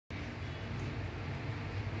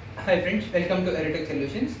Hi friends, welcome to EROTECH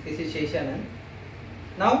Solutions. This is Sheshananda.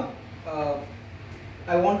 Now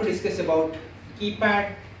I want to discuss about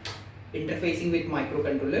keypad interfacing with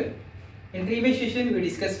microcontroller. In previous session we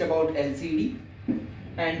discussed about LCD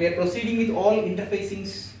and we are proceeding with all interfacing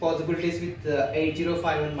possibilities with the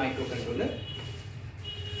 8051 microcontroller.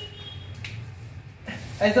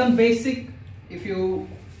 As on basic, if you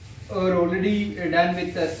are already done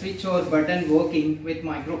with the switch or button working with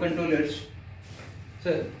microcontrollers,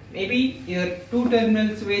 so maybe your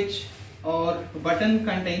 2-terminal switch or button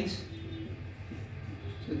contains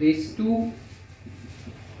these two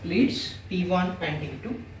leads T1 and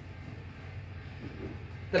T2.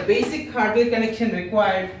 The basic hardware connection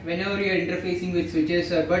required whenever you are interfacing with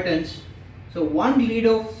switches or buttons. So one lead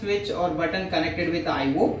of switch or button connected with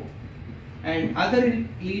I/O and other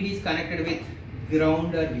lead is connected with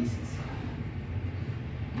ground or VCC.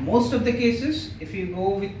 Most of the cases, if you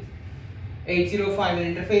go with 8051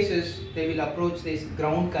 interfaces, they will approach this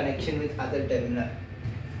ground connection with other terminal.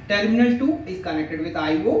 Terminal 2 is connected with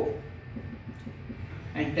I/O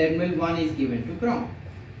and terminal 1 is given to ground.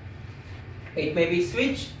 It may be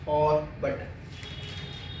switch or button.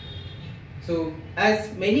 So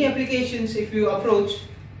as many applications, if you approach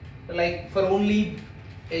like for only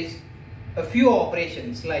is a few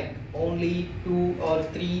operations, like only 2 or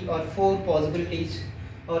 3 or 4 possibilities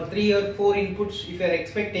or 3 or 4 inputs, if you are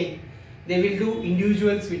expecting, they will do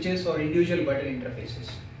individual switches or individual button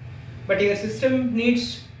interfaces. But your system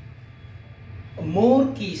needs more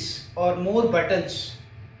keys or more buttons,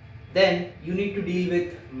 then you need to deal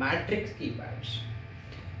with matrix keypads.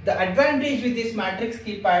 The advantage with these matrix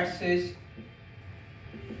keypads is,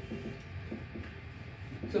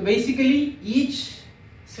 so basically each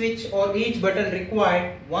switch or each button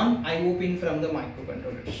required one I/O pin from the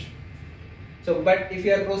microcontrollers. So but if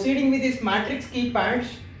you are proceeding with these matrix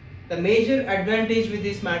keypads, the major advantage with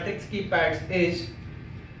these matrix keypads is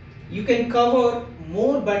you can cover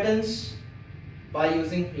more buttons by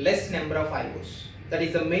using less number of I/Os. That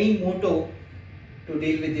is the main motto to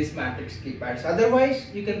deal with these matrix keypads. Otherwise,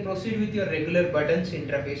 you can proceed with your regular buttons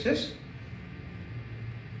interfaces.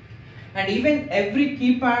 And even every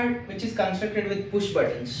keypad which is constructed with push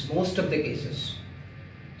buttons, most of the cases.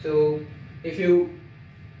 So if you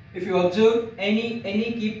observe any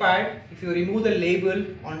keypad, if you remove the label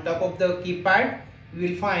on top of the keypad, you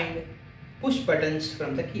will find push buttons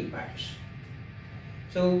from the keypads.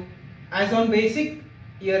 So as on basic,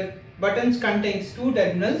 your buttons contains 2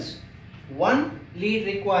 terminals. One lead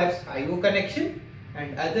requires I/O connection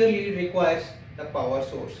and other lead requires the power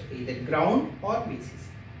source, either ground or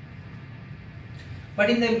VCC. But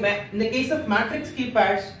in the case of matrix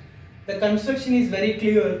keypads, the construction is very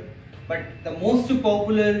clear. But the most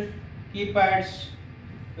popular keypads,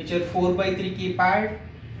 which are 4x3 keypad,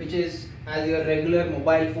 which is as your regular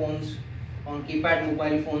mobile phones, on keypad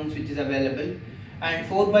mobile phones which is available, and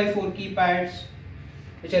 4x4 keypads,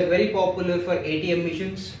 which are very popular for ATM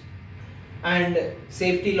machines and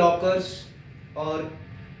safety lockers or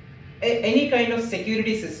any kind of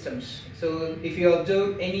security systems. So if you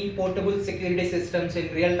observe any portable security systems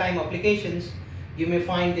in real-time applications, you may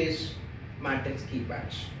find these matrix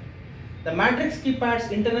keypads. The matrix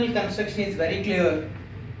keypad's internal construction is very clear.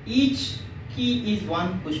 Each key is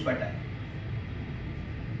one push button.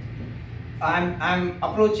 I'm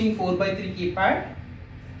approaching 4x3 keypad,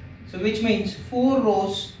 so which means 4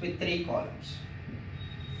 rows with 3 columns.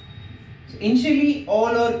 So initially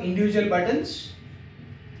all are individual buttons.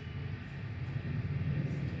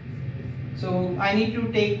 So I need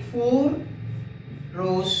to take 4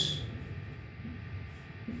 rows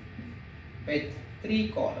with 3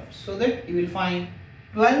 columns, so that you will find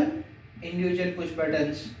 12 individual push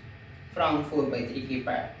buttons from 4x3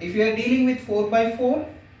 keypad. If you are dealing with 4x4,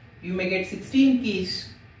 you may get 16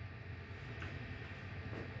 keys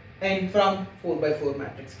and from 4x4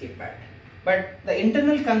 matrix keypad. But the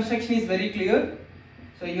internal construction is very clear.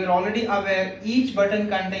 So you are already aware each button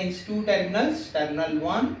contains 2 terminals, terminal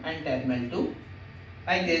 1 and terminal 2.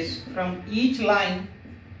 Like this, from each line,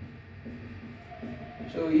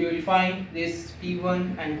 so you will find this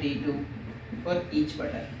T1 and T2 for each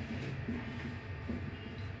button.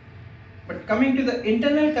 But coming to the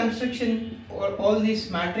internal construction for all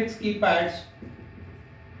these matrix keypads,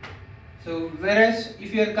 so whereas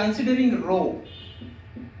if you are considering row,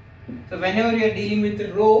 so whenever you are dealing with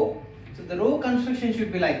the row, so the row construction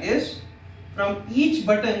should be like this. From each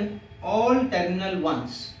button, all terminal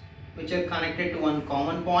 1s which are connected to one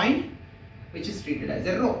common point, which is treated as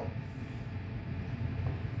a row.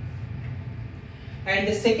 And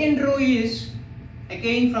the second row is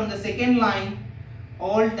again from the second line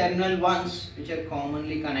all terminal 1s which are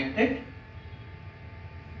commonly connected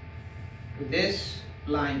to this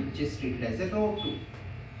line, which is treated as a row 2.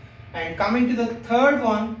 And coming to the third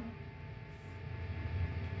one,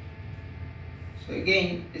 so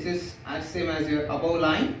again this is as same as your above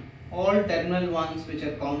line. All terminal ones which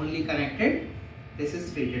are commonly connected, this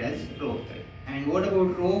is treated as row 3. And what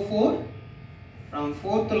about row 4? From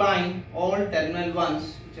 4th line, all terminal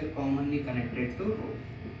ones which are commonly connected to row.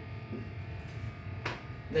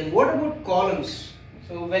 Then what about columns?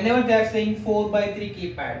 So whenever they are saying 4x3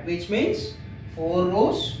 keypad, which means 4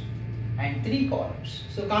 rows and 3 columns.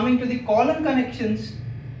 So coming to the column connections,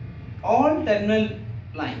 all terminal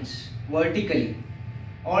lines vertically,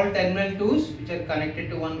 all terminal 2s which are connected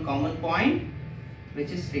to one common point,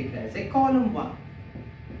 which is treated as a column 1.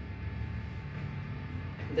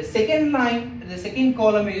 The second line, the second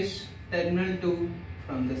column is terminal 2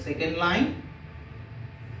 from the second line,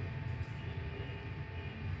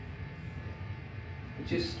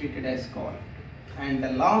 which is treated as column 2. And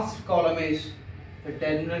the last column is the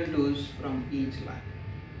terminal 2s from each line.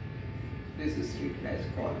 This is treated as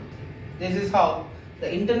column 3. This is how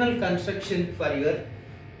the internal construction for your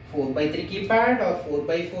 4x3 keypad or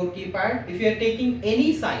 4x4 keypad, if you are taking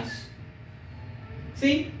any size.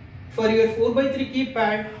 See, for your 4x3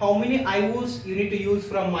 keypad, how many IOs you need to use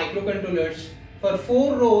from microcontrollers? For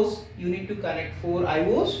 4 rows, you need to connect 4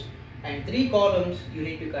 IOs, and 3 columns, you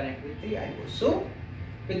need to connect with 3 IOs. So,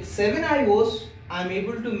 with 7 IOs, I am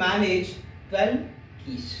able to manage 12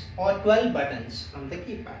 keys or 12 buttons from the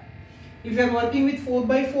keypad. If you are working with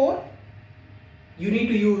 4x4, you need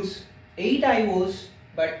to use 8 IOs,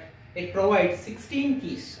 but it provides 16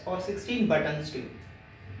 keys or 16 buttons to you.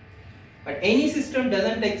 But any system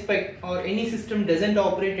doesn't expect, or any system doesn't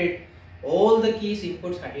operate it all the keys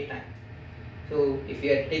inputs at a time. So if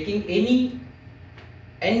you are taking any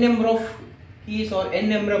n number of keys or n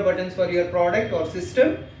number of buttons for your product or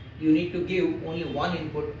system, you need to give only one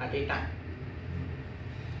input at a time.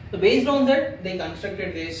 So based on that, they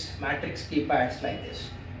constructed these matrix keypads like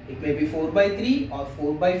this. It may be 4x3 or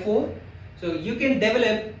 4x4. So you can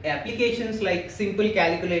develop applications like simple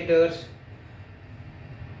calculators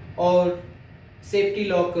or safety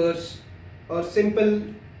lockers or simple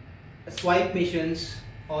swipe machines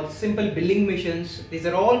or simple billing machines. These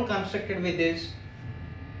are all constructed with this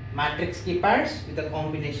matrix keypads with a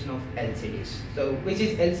combination of LCDs. So which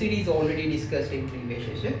is LCDs already discussed in previous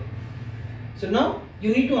session. So now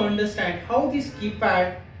you need to understand how this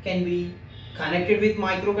keypad can be connected with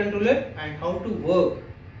microcontroller and how to work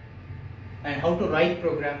and how to write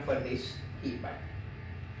program for this keypad.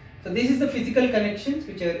 So this is the physical connections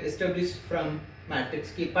which are established from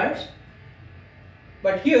matrix keypads.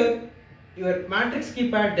 But here your matrix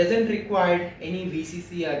keypad doesn't require any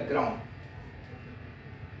VCC or ground.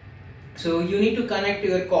 So you need to connect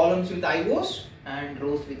your columns with IOs and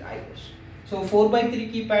rows with IOs. So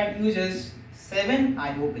 4x3 keypad uses 7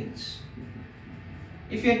 IO pins.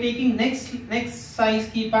 If you are taking next size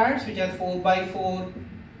keypads which are 4x4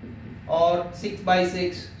 or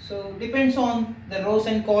 6x6, so depends on the rows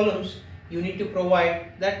and columns, you need to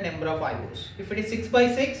provide that number of IOs. If it is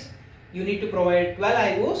 6x6, you need to provide 12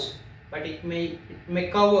 IOs, but it may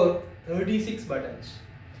cover 36 buttons.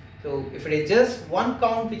 So if it is just one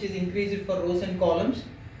count which is increased for rows and columns,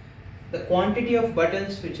 the quantity of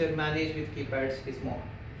buttons which are managed with keypads is more.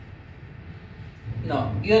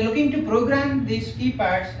 Now you are looking to program these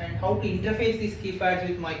keypads and how to interface these keypads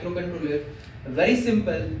with microcontroller. Very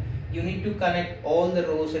simple. You need to connect all the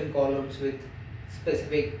rows and columns with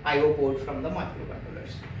specific IO port from the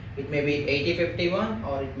microcontrollers. It may be 8051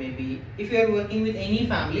 or it may be, if you are working with any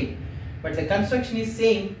family, but the construction is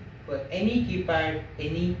same for any keypad,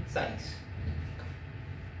 any size.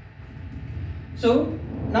 So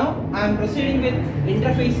now I am proceeding with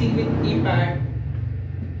interfacing with keypad.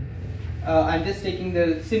 I'm just taking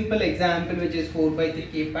the simple example which is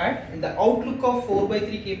 4x3 keypad, and the outlook of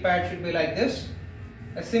 4x3 keypad should be like this.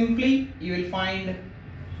 Simply you will find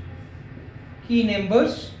key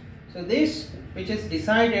numbers. So this which is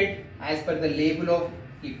decided as per the label of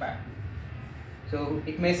keypad. So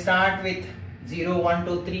it may start with 0, 1,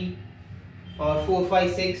 2, 3 or 4,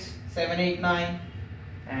 5, 6, 7, 8, 9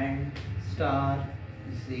 and star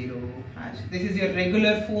 0 hash. This is your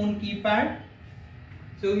regular phone keypad.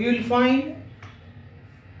 So you will find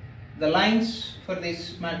the lines for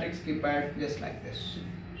this matrix keypad just like this.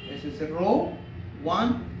 This is a row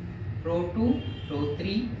 1, row 2, row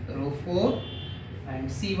 3, row 4 and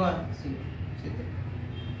C1, C2, C3.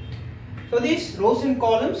 So these rows and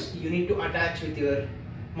columns you need to attach with your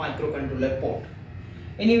microcontroller port.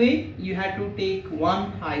 Anyway, you have to take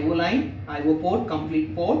one IO line, IO port,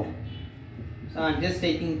 complete port. So I am just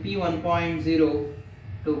taking P1.0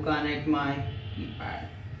 to connect my keypad.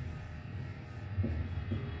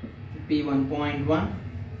 P1.1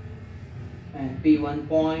 and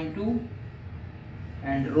P1.2,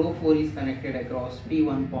 and row 4 is connected across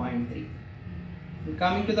P1.3.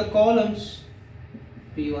 Coming to the columns,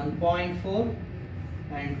 P1.4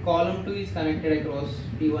 and column 2 is connected across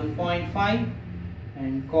P1.5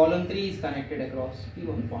 and column 3 is connected across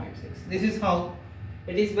P1.6. This is how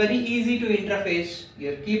it is very easy to interface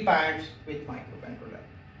your keypads with microcontroller.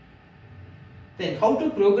 Then how to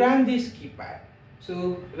program this keypad?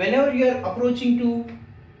 So whenever you are approaching to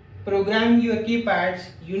program your keypads,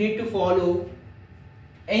 you need to follow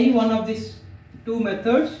any one of these two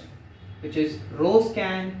methods, which is row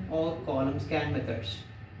scan or column scan methods.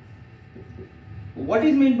 What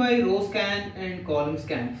is meant by row scan and column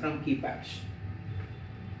scan from keypads?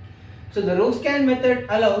 So the row scan method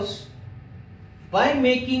allows, by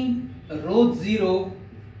making row 0,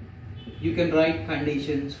 you can write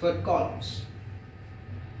conditions for columns.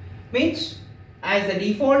 Means as the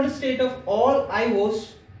default state of all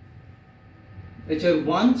IOs, which are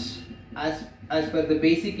ones as per the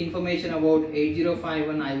basic information about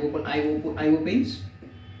 8051 IO pins,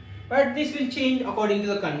 but this will change according to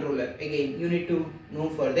the controller. Again, you need to know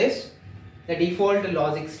for this, the default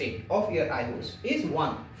logic state of your IOs is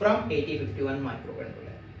 1 from 8051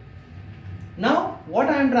 microcontroller. Now what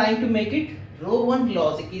I am trying to make it, row 1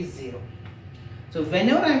 logic is 0. So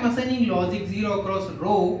whenever I am assigning logic 0 across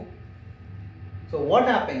row, so what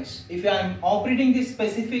happens if I am operating this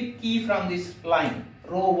specific key from this line,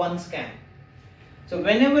 row 1 scan? So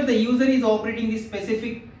whenever the user is operating this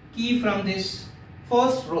specific key from this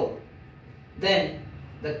first row, then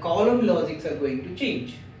the column logics are going to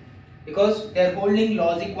change because they are holding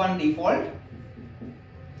logic 1 default.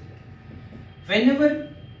 Whenever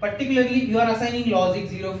particularly you are assigning logic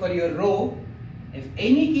 0 for your row, if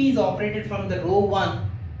any key is operated from the row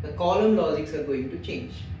 1, the column logics are going to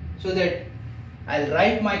change. So that I'll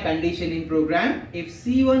write my condition in program, if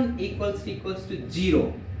C1 equals to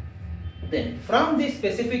 0, then from this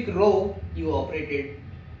specific row you operated,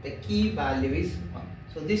 the key value is 1.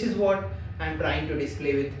 So this is what I am trying to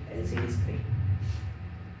display with LCD screen.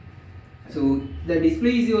 So the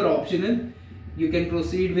display is your optional. You can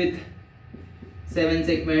proceed with 7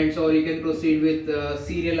 segments, or you can proceed with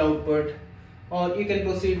serial output, or you can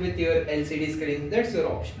proceed with your LCD screen. That's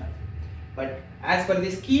your optional. But as per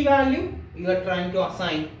this key value, you are trying to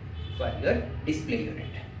assign for your display unit.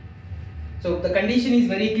 So the condition is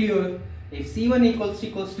very clear. If C1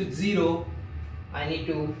 equals to 0, I need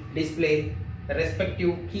to display the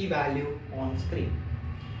respective key value on screen.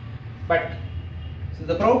 But so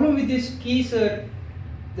the problem with this keys are,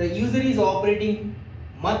 the user is operating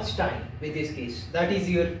much time with this keys. That is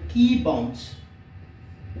your key bounce.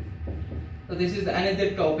 So this is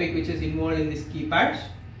another topic which is involved in this keypads.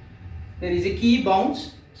 There is a key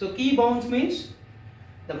bounce. So key bounce means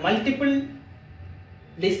the multiple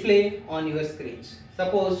display on your screens.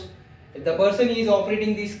 Suppose if the person is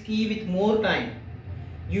operating this key with more time,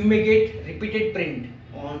 you may get repeated print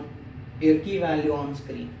on your key value on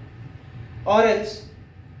screen. Or else,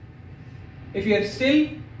 if you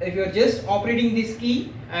are just operating this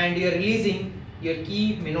key and you are releasing, your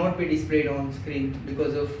key may not be displayed on screen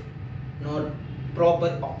because of not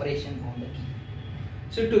proper operation on the key.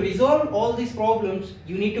 So to resolve all these problems,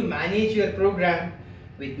 you need to manage your program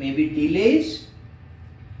with maybe delays.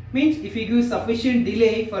 Means if you give sufficient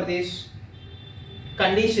delay for this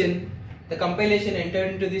condition, the compilation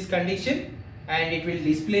entered into this condition and it will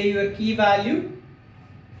display your key value.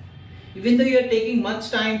 Even though you are taking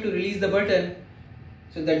much time to release the button,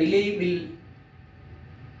 so the delay will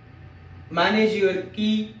manage your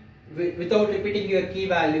key without repeating your key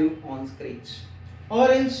value on screens.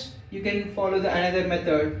 Or else you can follow the another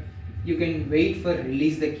method, you can wait for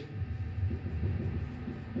release the key.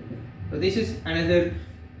 So this is another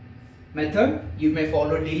method. You may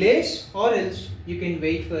follow delays, or else you can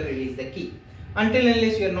wait for release the key. Until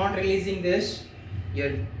unless you are not releasing this,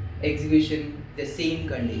 your execution the same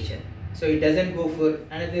condition. So it doesn't go for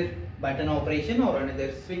another button operation or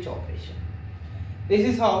another switch operation. This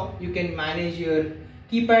is how you can manage your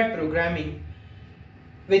keypad programming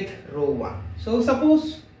with row 1. So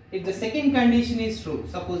suppose if the second condition is true,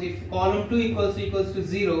 suppose if column 2 equals to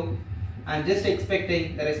 0, I am just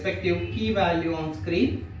expecting the respective key value on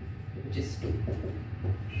screen, which is 2.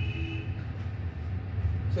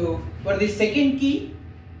 So for this second key,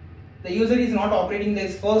 the user is not operating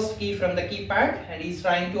this first key from the keypad and is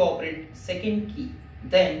trying to operate second key.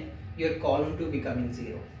 Then your column 2 becoming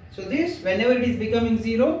 0. So this, whenever it is becoming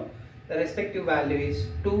 0, the respective value is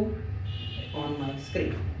 2 on my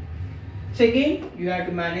screen. So again, you have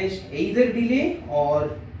to manage either delay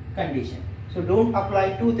or condition. So don't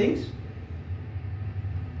apply two things.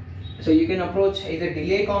 So you can approach either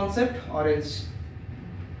delay concept or else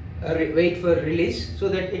wait for release, so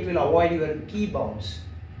that it will avoid your key bounce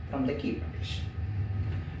from the key partition.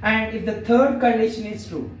 And if the third condition is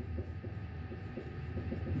true,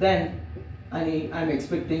 then I'm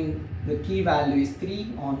expecting the key value is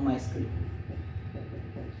 3 on my screen,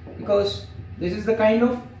 because this is the kind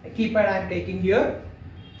of keypad I am taking here.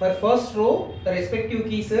 For first row, the respective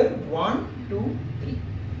keys are 1, 2, 3.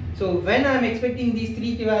 So when I am expecting these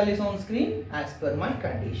 3 key values on screen as per my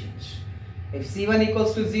conditions. If C1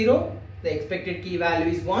 equals to 0, the expected key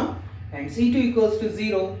value is 1, and C2 equals to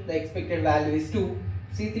 0, the expected value is 2,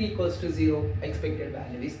 C3 equals to 0, expected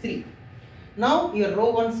value is 3. Now your row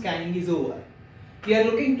 1 scanning is over. You are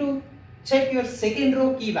looking to check your second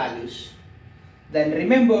row key values. Then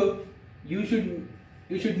remember, you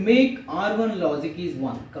should make R1 logic is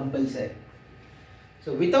 1 compulsory.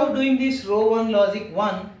 So without doing this row 1 logic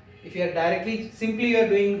 1, if you are simply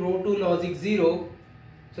doing row 2 logic 0,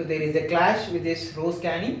 so there is a clash with this row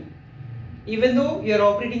scanning. Even though you are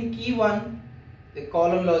operating key 1, the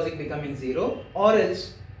column logic becoming 0, or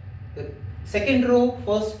else the second row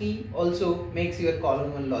first key also makes your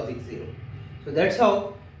column 1 logic 0. So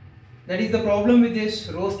that is the problem with this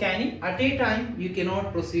row scanning. At a time you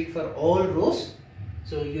cannot proceed for all rows,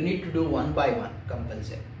 so you need to do one by one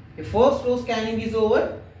compulsory. If first row scanning is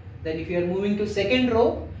over, then if you are moving to second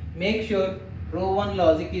row, make sure row 1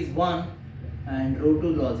 logic is 1 and row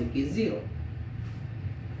 2 logic is 0.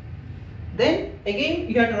 Then again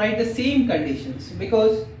you have to write the same conditions,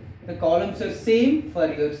 because the columns are same for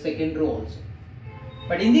your second row also.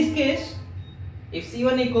 But in this case, if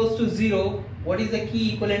C1 equals to 0, what is the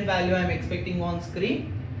key equivalent value I am expecting on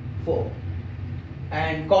screen? 4.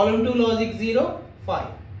 And column 2 logic 0, 5.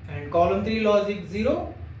 And column 3 logic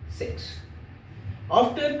 0, 6.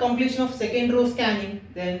 After completion of second row scanning,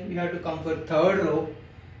 then you have to come for third row.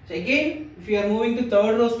 So again, if you are moving to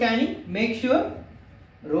third row scanning, make sure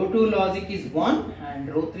row 2 logic is 1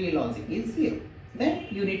 and row 3 logic is 0. Then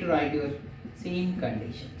you need to write your same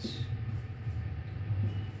conditions.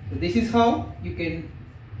 So this is how you can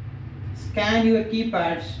scan your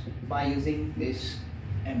keypads by using this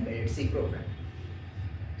embedded C program.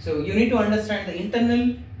 So you need to understand the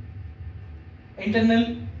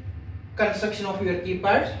internal construction of your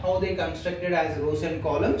keypads, how they constructed as rows and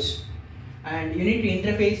columns, and you need to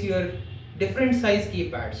interface your different size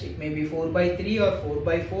keypads. It may be 4x3 or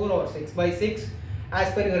 4x4 or 6x6,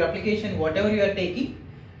 as per your application, whatever you are taking,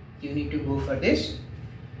 you need to go for this.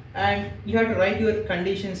 And you have to write your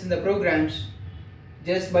conditions in the programs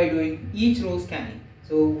just by doing each row scanning.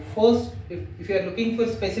 So first, if you are looking for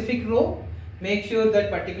specific row, make sure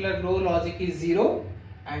that particular row logic is 0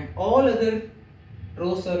 and all other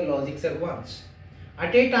rows or logics are 1s.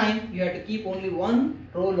 At a time, you have to keep only one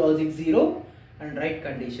row logic 0 and write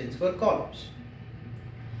conditions for columns.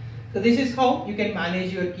 So this is how you can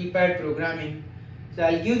manage your keypad programming. So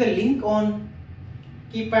I'll give the link on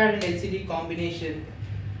keypad and LCD combination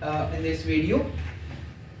in this video.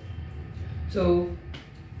 So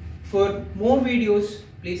for more videos,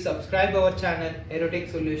 please subscribe our channel EROTECH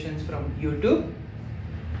Solutions from YouTube,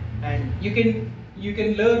 and you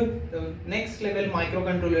can learn the next level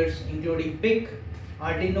microcontrollers including PIC,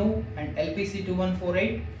 Arduino and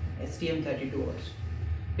LPC2148, STM32 also.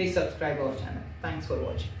 Please subscribe our channel. Thanks for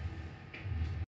watching.